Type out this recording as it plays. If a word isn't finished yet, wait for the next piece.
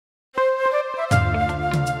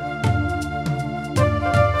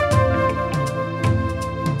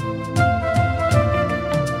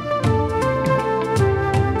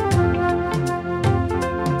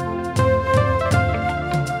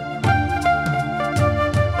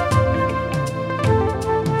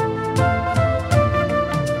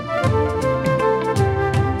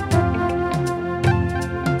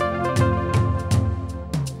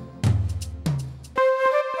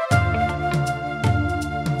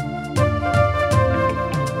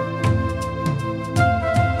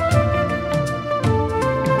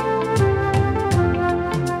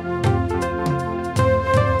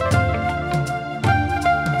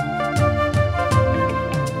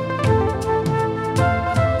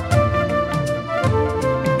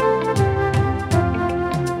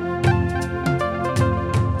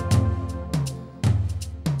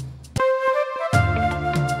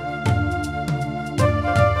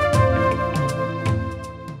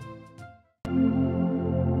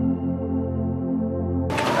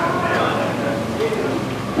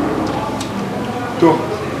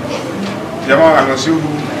Jama'a almasihu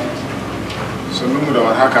sannunmu da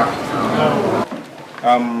warhaka.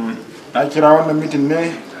 Na kira wannan mitin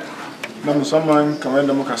ne na musamman kamar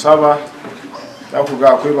yadda muka saba. Za ku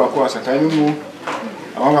ga akwai bako a tsakaninmu,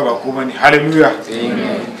 amma ba bako bane. Hallelujah.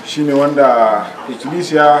 Shine wanda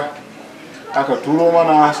ikkilisiya aka turo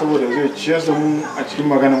mana saboda zai ciyar da mu a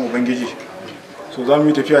cikin maganar Ubangiji. So za mu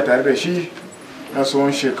yi tafiya tare da shi na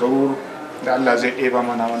tsawon shekaru da Allah zai ɗeba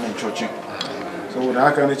mana wannan cocin. Saboda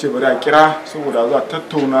haka na ce bari a kira saboda za a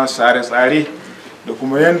tattauna tsare-tsare da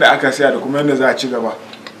kuma yadda aka siya da kuma yadda za a ci gaba.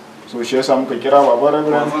 So shi yasa muka kira Baba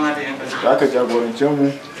Reverend da aka jagorance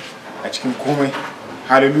mu a cikin komai.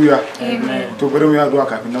 Hallelujah. To bari mu yi addu'a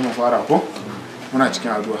kafin nan mu fara ko? Muna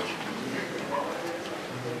cikin addu'a.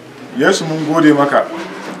 Yesu mun gode maka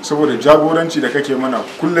saboda jagoranci da kake mana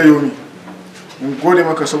kulle yomi. Mun gode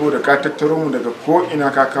maka saboda ka tattaro mu daga ko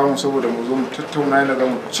ina ka kawo mu saboda mu zo mu tattauna yadda za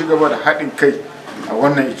mu ci gaba da haɗin kai a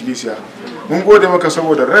wannan ikkilisiya. Mun gode maka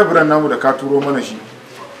saboda Reverend namu da ka turo mana shi.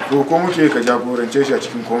 To ko muke ka jagorance shi a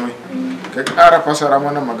cikin komai. Ka ƙara fasara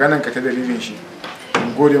mana maganan ka ta dalilin shi.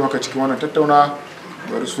 Mun gode maka cikin wannan tattauna.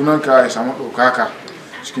 Bari sunanka ya samu ɗaukaka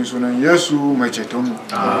cikin sunan Yesu mai cetonmu.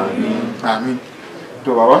 Amin. Amin.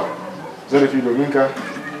 To baba, zarafi domin ka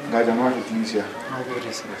ga jama'ar ikkilisiya.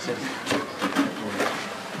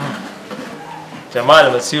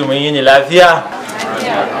 Jama'ar Masihu mun yi ni lafiya?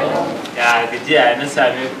 Ya gajiya na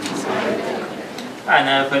same ku.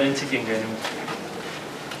 Ana farin cikin ganin.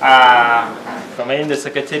 Kamar yadda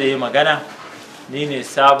sakatare ya magana, ni ne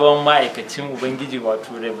sabon ma'aikacin Ubangiji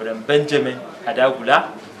wato Reverend Benjamin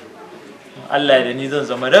Adagula. Allah da ni zan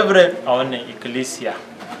zama Reverend a wannan ikkilisiya.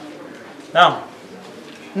 Now,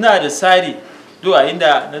 ina da tsari zuwa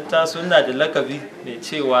inda na taso ina da lakabi mai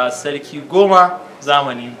cewa sarki 10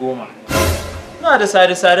 zamani 10. Ina da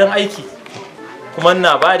sare-saren aiki kuma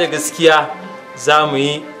ina ba da gaskiya za mu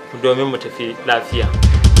yi domin mu tafi lafiya.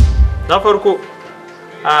 Na farko,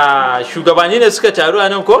 shugabanni ne suka taru a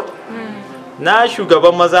nan ko? Na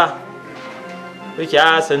shugaban maza. Kuke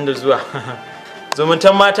san da zuwa.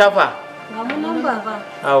 Zumuntan mata fa? Nan baba.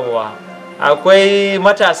 Yawwa. Akwai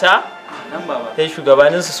matasa? Nan baba. Sai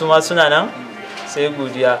shugabanninsu su ma suna nan? Sai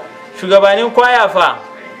godiya. Shugabannin kwaya fa?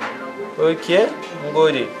 Ok, mun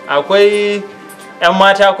gode. Akwai 'yan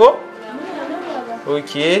mata ko?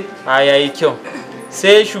 Ok, yayi kyau.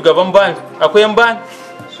 Sai shugaban band, akwai 'yan band?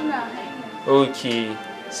 Ok,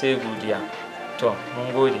 sai godiya. To,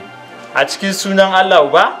 mun gode. A cikin sunan Allah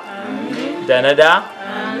Uba, da na da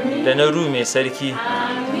na Ruhu mai sarki,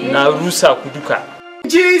 na rusa ku duka.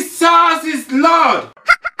 Jesus is Lord.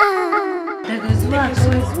 Daga zuwa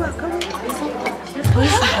kawai.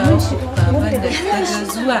 Daga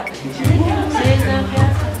zuwa.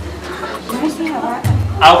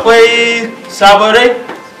 Akwai sabarai?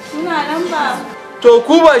 Suna nan ba. To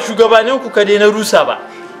ku ba shugabanin ku kadai na rusa ba.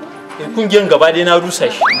 Kungiyar gaba dai na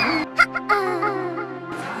rusa shi.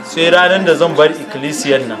 Sai ranar da zan bar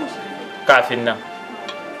ikkilisiyar nan kafin nan.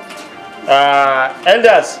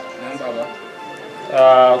 Elders,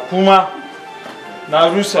 kuma na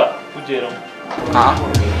rusa kujeran.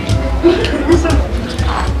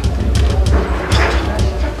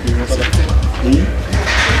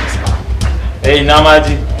 Na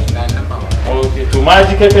maji. Okay, to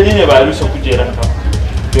maji kai kaji ne ba rusa kujeran ka.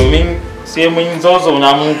 Domin sai mun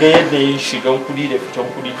zauzauna mun ga yadda yin shigan kudi da fitan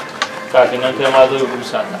kudi kafin nan kai ma zai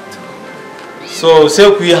rusa ta. So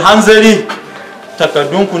sai ku yi hanzari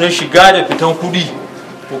takardunku na shiga da fitan kudi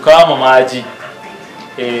ku kama maji.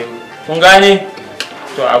 Kun gane?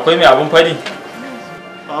 To akwai mai abun fadi?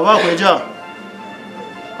 Baba akwai ja.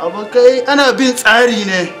 Abokai ana bin tsari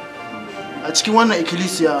ne a cikin wannan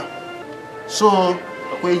ikkilisiya. So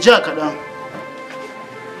akwai ja kaɗan.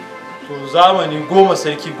 To zamani 10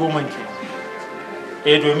 sarki 10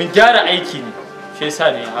 ke. Domin gyara aiki ne. Shi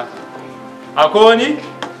yasa ne haka. Akwai wani?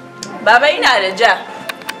 Baba ina da ja.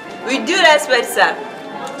 With due respect sir.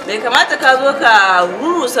 Bai kamata ka zo ka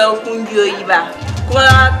rurusa kungiyoyi ba.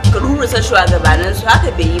 Kuma ka rurusa shugabannin su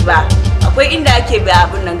haka bai yi ba. Akwai inda ake bi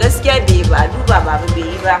abun nan gaskiya bai yi ba. Duba baba bai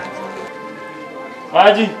yi ba.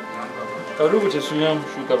 Haji, ka rubuta sunan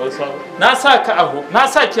shugaban sabo. Na sa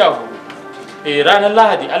ki a horo. Ranar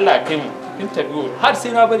Lahadi Allah ya kai mu interview har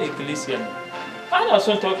sai na bari ikkilisiyan. Ba na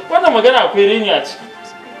son ta wannan magana akwai reni a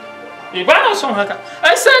ciki. Ba na son haka.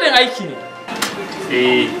 Ai tsarin aiki ne.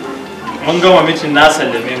 Mun gama mitin na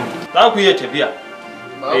sallame mu. Za ku iya tafiya.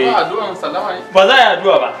 Ba addu'an sallama ne? Ba za a yi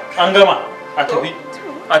addu'a ba. An gama. A tafi.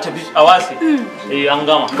 A wasi. An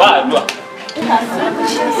gama. Ba addu'a.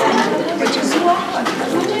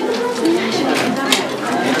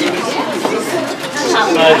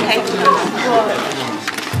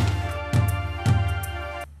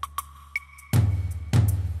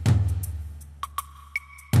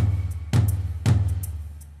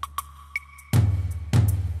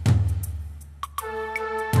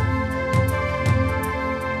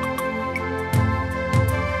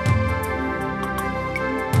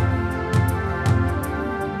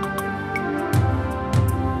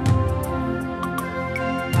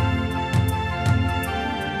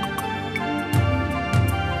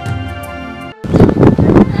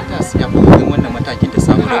 matakin da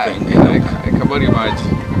samu lokacin da ya dauka. Ka bari ma ji.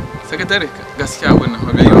 Sakatare gaskiya abin nan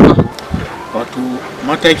bai yi ba. Wato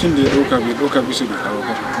matakin da ya dauka bai dauka bisa doka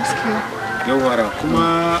ba. Gaskiya. Yawara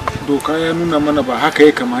kuma doka ya nuna mana ba haka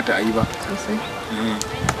ya kamata a yi ba.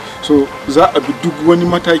 So za a bi duk wani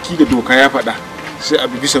mataki da doka ya faɗa sai a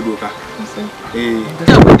bi bisa doka.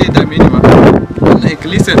 Da abin da ya dame ni ma. Wannan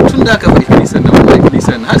ikkilisiyan tun da aka fa ikkilisiyan nan wannan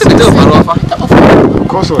ikkilisiyan haka bai taɓa faruwa fa. Taɓa faruwa.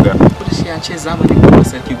 Ko so da. Kudishi ya ce zamani goma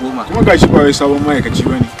sarki goma. Kuma gashi ba wai sabon ma'aikaci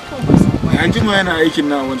bane. Ya jima yana aikin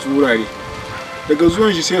na wasu wurare. Daga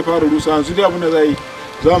zuwan shi sai ya fara rusa yanzu dai abin da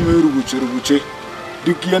za mu yi rubuce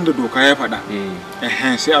duk yanda doka ya faɗa.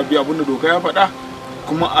 Sai a bi abin da doka ya faɗa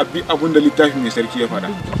kuma a bi abin da littafi mai sarki ya faɗa.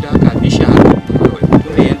 Da haka bi shi hankali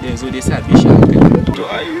kuma yanda ya zo dai sai a bi shi hankali. To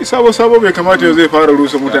ai sabo bai kamata ya zai fara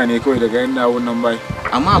rusa mutane kawai daga yanda wannan bai.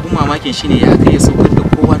 Amma abun mamakin shine ya kai ya saukar da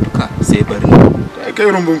kowa duka sai bari. Kai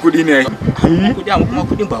rumbun kuɗi ne ai. Kuɗi amma kuma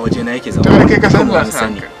kuɗin ba waje na yake zama. Kai ka san da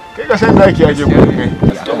sani. Kai ka san da ake kuɗi kai.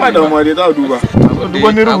 To ba da ma dai za a duba. Duk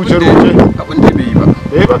wani rubuce abin da bai yi ba.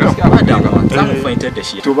 Ba gaskiya ba da ma za mu fahimtar da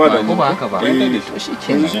shi. To ba da mu ba haka ba. To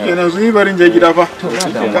shikenan. Shikenan zuyi barin je gida fa. To ba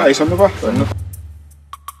da Ka ai sannu fa.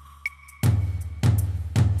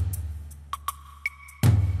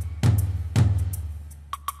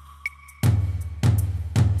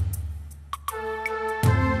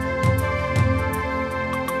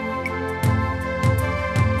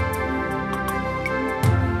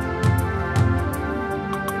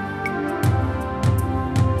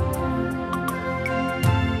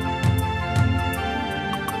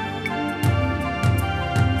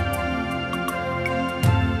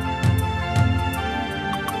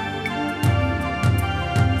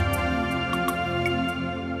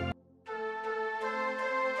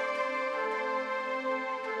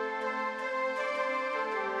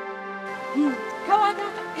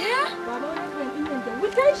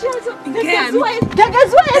 Daga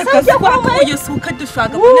zuwa ya sauke komai ya saukar da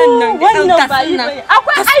shugabannin nan da ɗan kasan nan.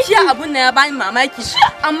 Akwai aiki. Gaskiya abun nan ya bani mamaki.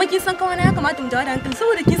 Amma kin san kawai ya kamata mu dawo da hankali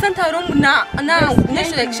saboda kin san taron mu na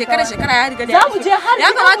shekara ya riga da za mu je har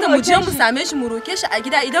ya kamata mu je mu same shi mu roke shi a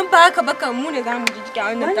gida idan ba haka ba kan mu ne za mu ji cikin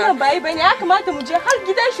wannan taron. Wannan bai bane ya kamata mu je har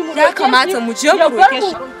gidan shi mu roke shi. Ya kamata mu je mu roke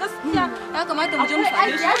shi. Gaskiya ya kamata mu je mu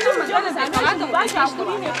same shi. Ya kamata mu ba shi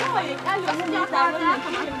hakuri ne kawai ya kyale mu ne taron ya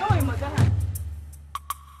kamata kawai magana.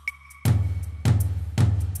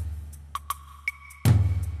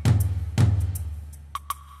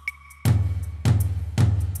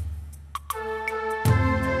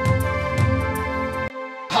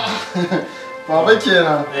 Baba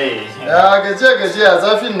kenan. Ya gajiya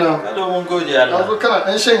zafin nan. Hello mun gode Allah. Kazo kana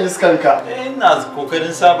dan shan iskan ka. Ina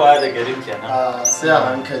kokarin sabawa da garin kenan. Sai a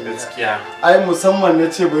hankali. Gaskiya. Ai musamman na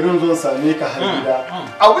ce bari zo same ka har gida.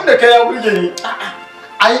 Abin da kai ya burge ni.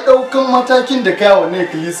 Ai daukan matakin da kai a wannan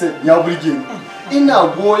kilisa ya burge ni. Ina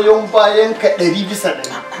goyon bayan ka 100%.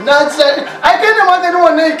 Na ji daɗi. Ai kai da maganin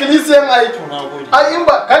wannan kilisiyan ai. Ai in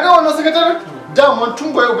ba kaga wannan sakataren daman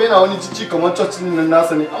tun ba yau bai na wani cici kamar church din nan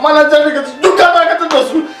nasa ne amma na jan daga duk ka dakatar da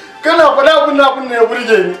su kana faɗa abin da ya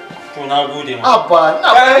burge ni. To na gode ma. Abba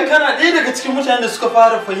kana ɗaya daga cikin mutanen da suka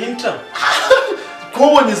fara fahimtar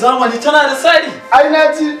kowane zamani tana da tsari. Ai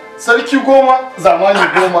na ji sarki goma zamani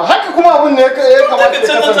goma haka kuma abin ne ya kamata ya kasance.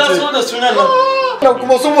 Daga can da sunan nan.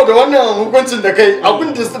 Kuma saboda wannan hukuncin da kai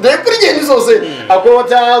abin da ya burge ni sosai akwai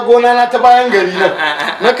wata gona na ta bayan gari nan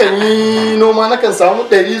nakan yi noma nakan samu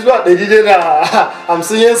 100 zuwa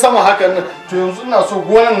 150 yan sama hakan nan to yanzu ina so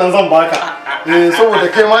gonan nan zan baka saboda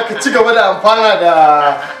kai ma ka ci gaba da amfana da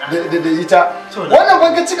ita wannan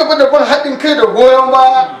ban ka ci gaba da ban haɗin kai da goyon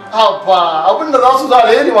ba haba abinda za su zo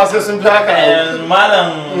alheri ma sai sun fi haka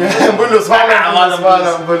malam bulus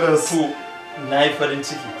bulus na yi farin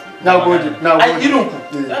ciki. Na gode. Ai irin ku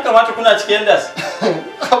ya kamata kuna cikin das.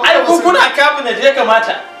 Ai ku kuna cabinet ya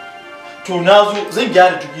kamata. To na zo zan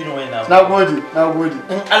gyara duk irin wayannan. Na gode.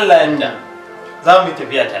 In Allah ya yarda za mu yi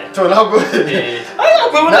tafiya tare. To na gode. Ai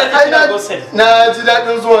akwai wanda ke da gosai. Na ji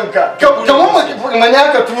dadin zuwanka. Kamar mani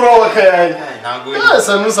aka turo wa kai ai. Na gode.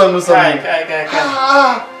 Sannu. Kai.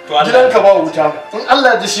 Gidanka ba wuta. In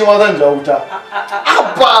Allah ya ji shi ma zan ja wuta.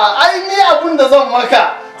 Abba ai ni abin da zan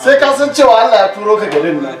maka. Sai ka san cewa Allah ya turo ka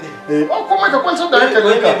garin nan. Ba kuma ka kwantar da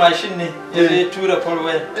hankalinka. Wai mashin ne ya zai tura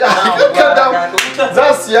farwai.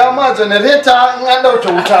 Za su siya ma janareta in an dauke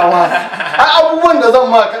wuta ma. Ai abubuwan da zan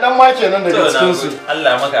ma kaɗan ma kenan daga cikin su.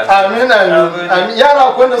 Allah maka. Amin. Yara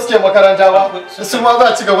akwai wanda suke makaranta ba. Su ma za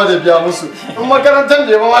a ci gaba da biya musu. In makarantar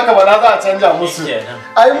da ya ba maka bana za a canja musu.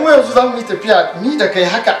 Ai mu yanzu zan yi tafiya ni da kai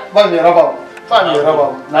haka ba mai raba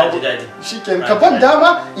mu. Na ji daɗi. Shikenan ka ban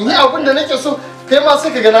dama in yi abin da nake so. kai ma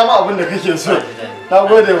sai ka gana ma abin da kake so. Na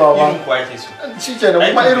gode baba. Irin ku ake so. Shikenan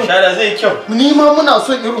kuma irin shara zai kyau. ni ma muna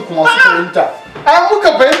son irin ku masu fahimta. Ai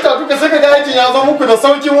muka fahimta duka sai ka ga aikin ya zo muku da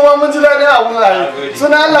sauki mu ma mun ji daɗin abun ayi.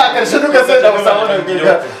 Suna Allah a ƙarshe duka sai da mu samu da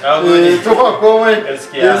gida. To ba komai.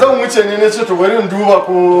 Zan wuce ne na ce to bari in duba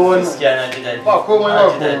ko wannan. Gaskiya na ji daɗi. Ba komai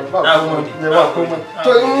ba komai.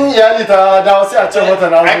 To in iyali ta dawo sai a ce mata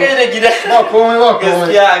na zo. A gaida gida. Ba komai ba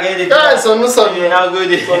komai. Gaskiya a gaida gida. Kai sannu sannu. Na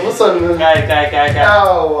gode. Sannu. Kai.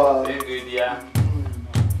 Yawa. Sai godiya.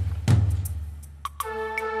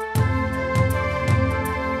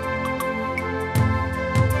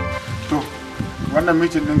 Wannan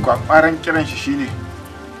mitin din kwakwaran kiran shi shine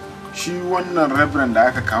shi wannan reverend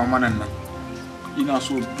da aka kawo mana nan ina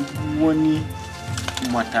so duk wani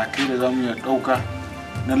matakai da zamu iya dauka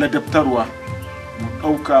na ladabtarwa mu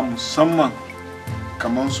dauka musamman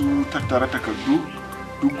kamar su tattara takardu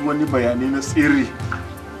duk wani bayanai na tsirri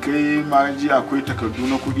kai ma ji akwai takardu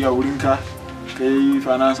na kudi a wurinka kai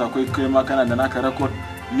finance akwai kai ma kana da naka record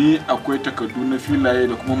ni akwai takardu na filaye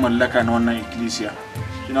da kuma mallaka na wannan ecclesia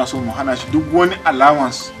ina so mu hana shi duk wani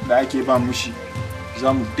allowance da ake ba mushi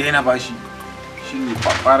za mu daina bashi shine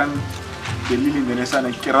kwakwaran dalilin da nasa na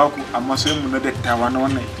kira ku amma sai mu na dattawa na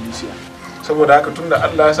wannan ecclesia saboda haka tunda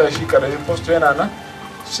Allah ya sa shi karamin post yana nan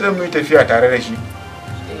sai mu yi tafiya tare da shi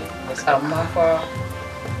amma fa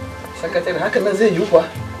sakatare haka nan zai yi kuwa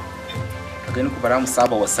ka gani ku bara mu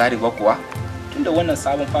saba wa sari ba kuwa tunda wannan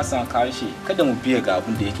sabon fasan kawo shi kada mu biya ga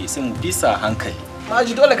abin da yake sai mu bisa hankali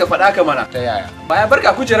Maji dole ka faɗa ka mana. Ta yaya? Ba ya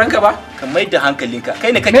barka kujeranka ba? Ka mai da hankalinka.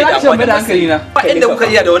 Kai ne kake da amfani da hankali na. Ba inda kuka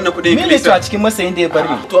iya da wannan kuɗin Me ne to a cikin masayin da ya bar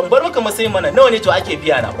ni? To an bar maka masayin mana nawa ne to ake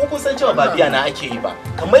biya na? Ko kun san cewa ba biya na ake yi ba?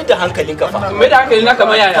 Ka mai da hankalinka fa. Mai da hankali na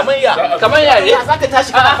kamar yaya? Kamar yaya? Zaka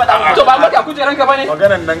tashi kana faɗa mu. To ba barka kujeranka bane?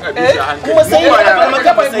 Maganan nan a bisa hankali. Kuma sai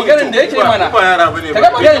maganan da yake mana. Ba yara bane ba. Kaga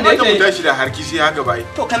maganan da yake. Mu tashi da harki sai haka bai.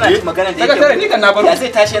 To kana ji maganan da yake. Sakatare ni kan na baro. Ya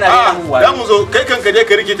zai tashi yana da huwa. Da mu zo kai kanka je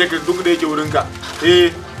ka rike takardu da yake wurinka.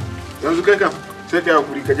 Yanzu kai kan sai ka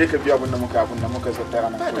hakuri ka je ka biya abin da muka tattara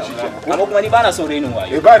nan ko shi kenan amma kuma ni ba na son rainin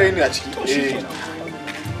wayo ba raini a ciki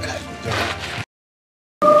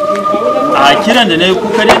a kiran da nayi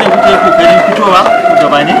kuka ne kuke kokarin fitowa ku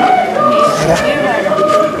gaba ne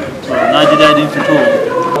to na ji dadin fitowa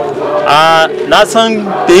na san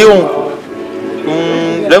da yawan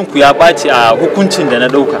ranku ya ɓaci a hukuncin da na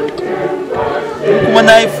ɗauka kuma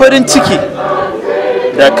na yi farin ciki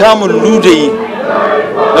da kamun ludayi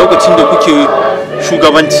lokacin da kuke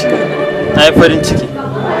shugabanci na yi farin ciki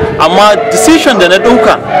amma decision da na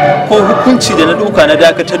ɗauka ko hukunci da na ɗauka na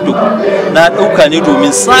dakatar da ku na ɗauka ne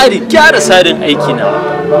domin gyara tsarin aiki na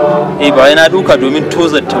ba wai na ɗauka domin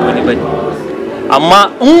tozarta wani bane amma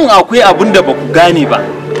in akwai abin da ba ku gane ba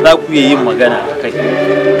za ku iya yin magana a kai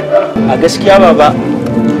a gaskiya baba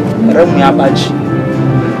ranmu ya ɓaci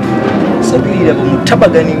sabili da ba mu taɓa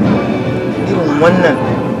ganin irin wannan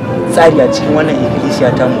tsari a cikin wannan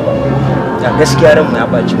ikkilisiya ta mu ba gaskiya ranmu ya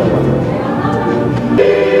ɓaci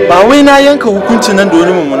ba wai na yanka hukunci nan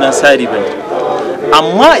domin mummunan tsari ba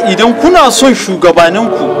amma idan kuna son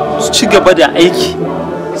shugabaninku su ci gaba da aiki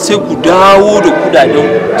sai ku dawo da kudaden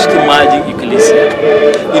cikin ma'ajin ikkilisiya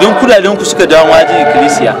idan kudaden ku suka dawo ma'ajin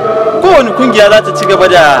ikkilisiya kowane kungiya za ta ci gaba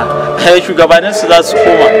da shugabanninsu za su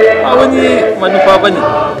koma ba wani manufa ba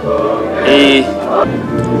ne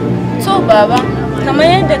so baba kamar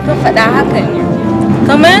yadda ka faɗa haka ne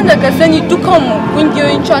kamar yadda ka sani dukanmu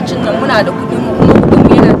kungiyoyin cocin nan muna da kuɗinmu kuma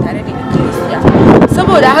kuɗinmu yana tare da ikkilisiya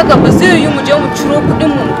saboda haka ba zai yi mu je mu ciro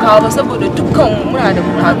kuɗinmu mu kawo ba saboda dukkanmu muna da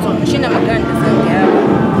bukatu shine maganar da zan gaya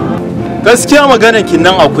gaskiya maganar kin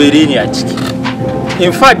nan akwai reni a ciki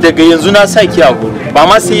in fact daga yanzu na saki a horo ba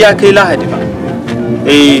ma sai ya kai lahadi ba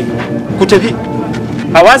ku tafi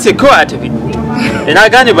a wase kawai a tafi ina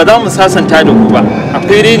gane ba za mu sasanta da ku ba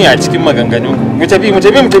akwai reni a cikin maganganun mu tafi ko ku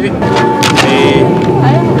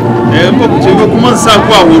tafi kuma sa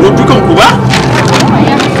ku a horo dukan ku ba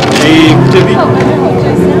ku tafi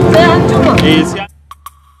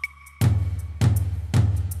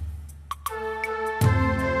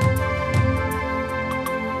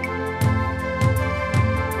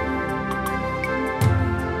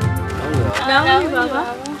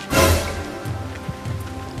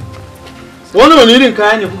sai wani irin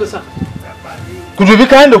kaya ne kuka sa? Ku dubi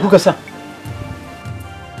kayan da kuka sa.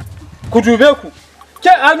 Ku dube ku. Ke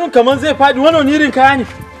hannun kaman zai faɗi wani irin kaya ne?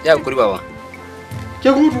 Ya kuri baba.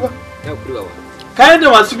 Ke ku duba? Ya kuri baba. Kayan da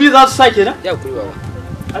masu bi za su sa kenan? Ya kuri baba.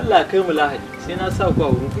 Allah kai mu lahadi sai na sa ku a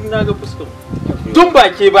wurin kun na ga fuskar. Tun ba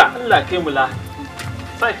ke ba Allah kai mu lahadi.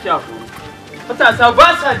 Sa ki a wurin. Matasa ba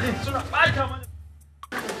sa jin suna ɓata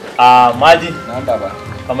mana. Maji. Na baba.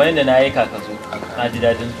 Kamar yadda na aika ka zo. Na ji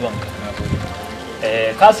dadin zuwanka.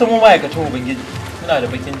 ka san mu ma'aikatan ubangiji muna da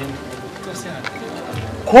bakin jini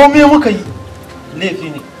komai muka yi laifi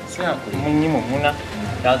ne mun yi mummuna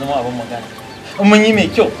ya zama abin magana in mun yi mai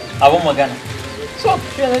kyau abin magana so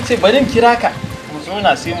shi ne ce bari in kira ka mu zo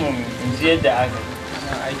na sai mu ji yadda aka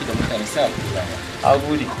aiki da mutane sai a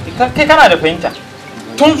gode kai kana da fahimta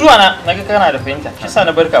tun zuwa na ga kana da fahimta shi sa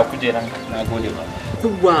na barka a kujeran ka na gode ba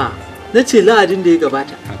kuwa na ce lahadin da ya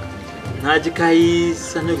gabata na ji kayi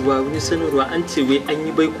wani sanarwa an ce wai an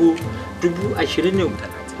yi baiko 20,000 ne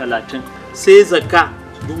 30 sai zakka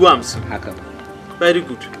 50,000 haka very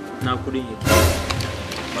good na kudin yake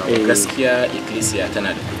gaskiya ecclesia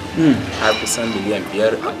tana da kudi har kusan miliyan 5 a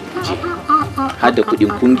kuje har da kudin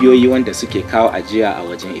kungiyoyi wanda suke kawo ajiya a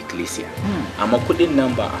wajen ecclesia amma kudin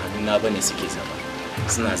nan ba a hannuna bane suke zama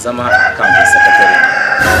suna zama a account din secretary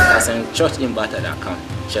kasan church in ba ta da account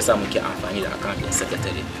shi yasa muke amfani da account din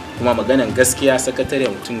secretary kuma maganan gaskiya secretary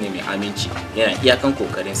mutum ne mai aminci yana iyakan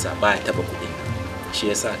kokarin sa baya taba kudin nan shi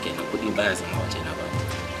yasa kenan kudi baya zama waje na ba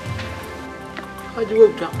haji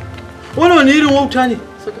wauta wani irin wauta ne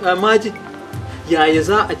maji yaya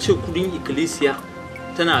za a ce kudin ecclesia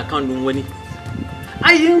tana account din wani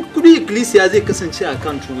yin kudin ecclesia zai kasance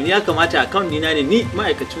account wani ya kamata account dina ne ni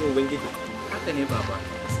ma'aikacin ubangiji haka ne baba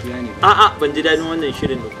gaskiya ne a'a ban ji dadin wannan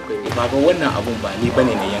shirin da kuka yi baba wannan abun ba ni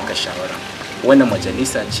bane na yanka shawara wannan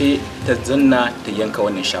majalisa ce ta zanna ta yanka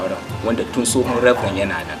wannan shawara wanda tun tsohon reverend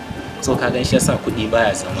yana nan so ka gan shi yasa kuɗi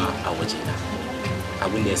baya zama a waje na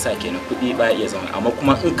abin da yasa kenan kuɗi baya iya zama amma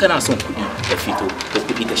kuma in kana son kuɗi ta fito ko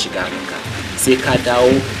kuɗi ta shiga ranka sai ka dawo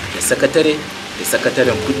da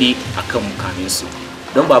sakataren kuɗi akan mukamin su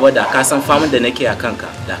don baba da ka san famin da nake a kanka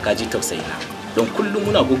da ka ji tausayi na don kullum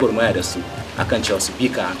muna gugurmaya da su akan cewa su bi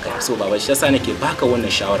ka hankali so baba shi yasa nake baka wannan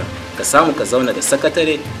shawara ka samu ka zauna da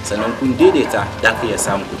sakatare sannan kun daidaita da ka iya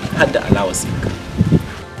samu kuɗi har da alawa ka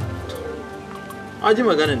aji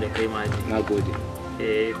maganar da kai ma na gode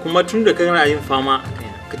kuma tun da kana yin fama a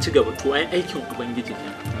kaina ka ci gaba to ai aikin ubangiji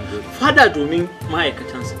ne fada domin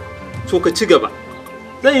ma'aikatansa to ka ci gaba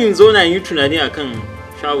zan yi zo na yi tunani akan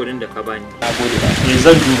shawarin da ka bani na gode ba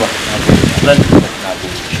zan duba na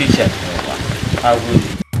gode shi ke na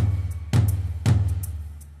gode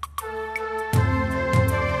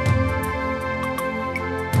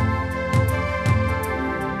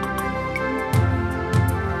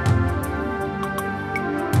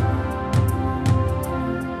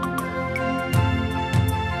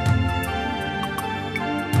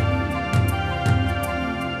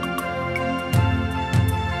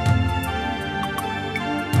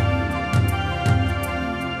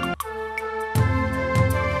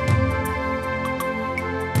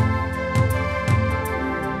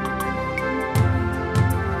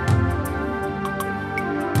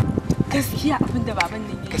gaskiya abin da baban nan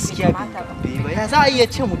yake gaskiya bai ya za a iya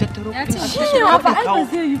ce mu tattaro kuɗi shi ne ba ai ba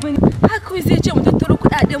zai yi bane haka zai ce mu tattaro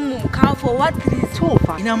kuɗaɗen mu kawo for what reason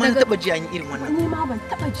fa ina ma na taba ji an yi irin wannan ni ma ban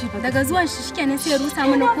taba ji ba daga zuwan shi shikenan sai ya rusa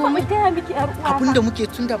mana komai ta miki yar uwa abinda muke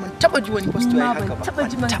tunda ban taba ji wani pastor ya haka ba taba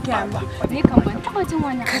ji ban kai ba ni kan ban taba jin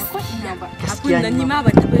wannan ko ina ba abin nan ni ma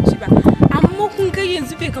ban taba ji ba amma kun ga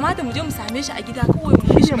yanzu bai kamata mu je mu same shi a gida kawai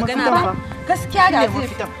mu yi magana ba gaskiya da zai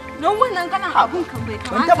fita don wannan kana abun kan bai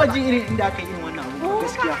kamata ban taba ji irin inda aka yi irin wannan abu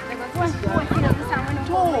gaskiya daga zuwan shi kawai sai ya rusa mana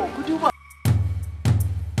to ku duba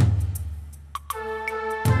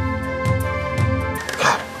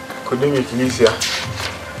kudin ikkilisiya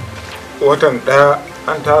watan daya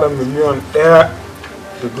an tara miliyan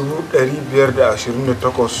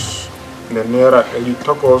 1,528 da naira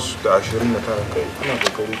 829 kai ana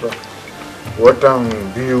kokari ba watan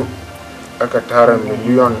biyu aka tara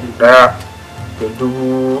miliyan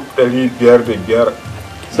 1,505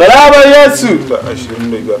 salabar yesu da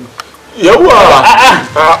 25 yawa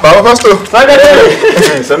baba pastor saka dai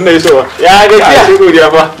sannan isowa ya gajiya sai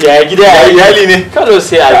godiya fa ya gida ya iyali ne kado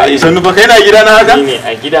sai a je sannu fa kai na gida na haka ne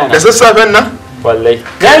a gida na da sassafen nan wallahi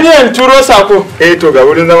na biyan turo sako to ga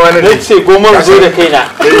wurin zama ne nace goma zo da kaina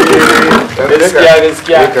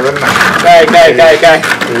gaskiya kai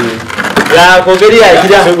ya kokari a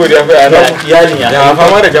gida sai godiya fa yana iyalin ya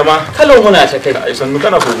fama da jama'a kallon muna ta kai ai sannu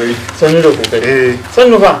kana kokari sannu da kokari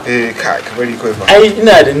sannu fa ka bari kai fa ai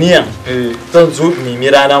ina da niyan zan zo nemi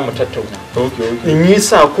rana mu tattauna in yi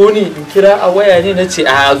sako ne in kira a waya ne na ce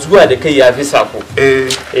a zuwa da kai ya fi sako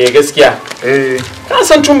gaskiya ka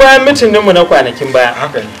san tun bayan mitin mu na kwanakin baya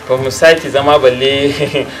haka ne ba mu sake zama balle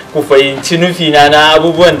ku fahimci nufi na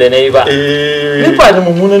abubuwan da na yi ba ni ba da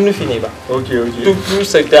mummunan nufi ne ba duk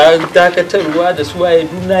rusa dakatarwa da su waye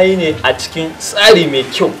dunayi ne a cikin tsari mai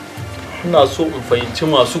kyau ina so in fahimci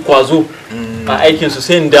masu kwazo a aikinsu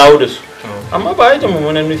sai in dawo da su amma ba da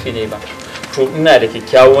mummunan nufi ne ba to ina da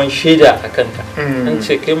kyakkyawan shaida a kanka an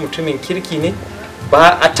ce kai mutumin kirki ne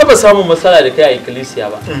ba a taba samun matsala da kai a ikkilisiya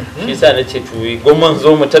ba shi yasa na ce to gwamman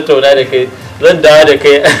zo mu tattauna da kai zan dawo da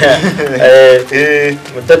kai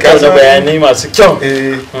mu tattauna bayanai masu kyau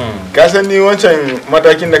ka san ni wancan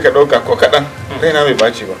matakin da ka dauka ko kadan raina bai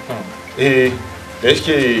baci ba da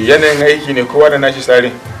yake yanayin aiki ne kowa da nashi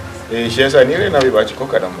tsarin shi yasa ni raina bai baci ko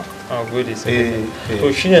kadan ba a gode sai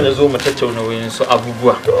to shine na zo mu tattauna wayansu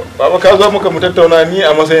abubuwa baba ka zo muka mu tattauna ni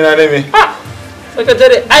a matsayina ne me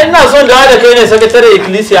sakatare ai ina son da kai ne sakatare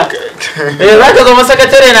ikkilisiya za ka zama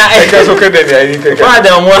sakatare na ai ka so kada ne ai kai ba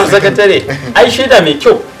damuwa sakatare ai shaida mai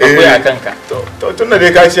kyau akwai a kanka to tunda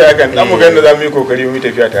dai ka ce hakan dan mu ga inda zamu yi kokari mu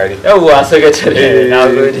tafiya tare yawwa sakatare na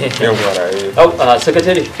gode yawwa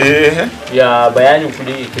sakatare ya bayanin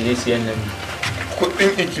kudin ikkilisiyan nan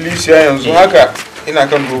kudin ikkilisiya yanzu haka ina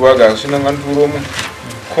kan duba ga sunan an turo mun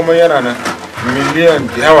kuma yana nan miliyan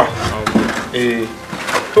da yawa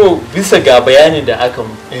to bisa ga bayanin da aka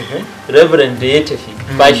mu reverend da ya tafi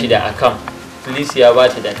ba shi da account Felicia ba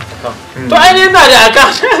ta da account to ai ne ina da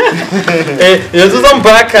account yanzu zan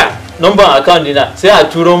baka number account dina sai a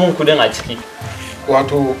turo mun kudin a ciki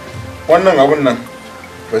wato wannan abun nan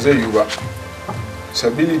ba zai yiwu ba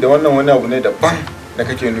sabili da wannan wani abu ne daban da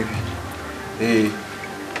kake nufi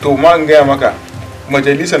to ma in gaya maka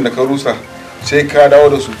majalisar da ka rusa sai ka dawo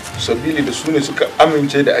da su sabili da su ne suka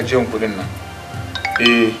amince da ajiyan kudin nan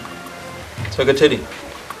sakatare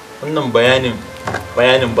wannan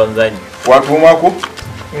bayanin banza ne wato mako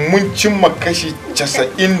mun cimma kashi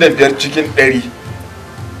 95 cikin 100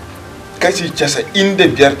 kashi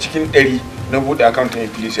 95 cikin 100 na bude account na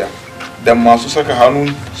Ecclesia da masu saka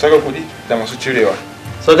hannu saka kudi da masu cirewa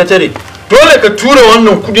sakatare dole ka tura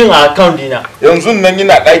wannan kudin a account dina yanzu nan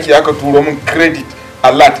ina daki aka turo min credit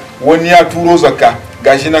alert wani ya turo zakka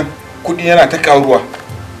gashi nan kudi yana ta karuwa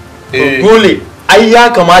dole ai ya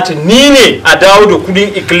kamata ni ne a dawo da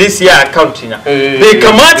kudin Ecclesia account na bai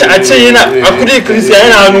kamata a ce yana a kudin Ecclesia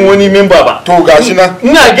yana hannun wani member ba to gashi nan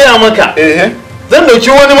ina gaya maka zan dauki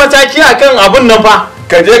wani mataki akan abun nan fa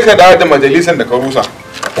ka je ka dawo da majalisar da ka rusa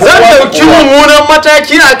zan dauki mummunan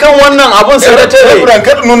mataki akan wannan abun sakatare Ibrahim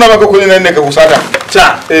kada nuna maka kudin nan ne ka husata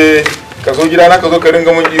ka zo gidana ka zo ka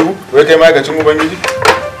ringa mun ihu wai kai ma'aikacin ubangiji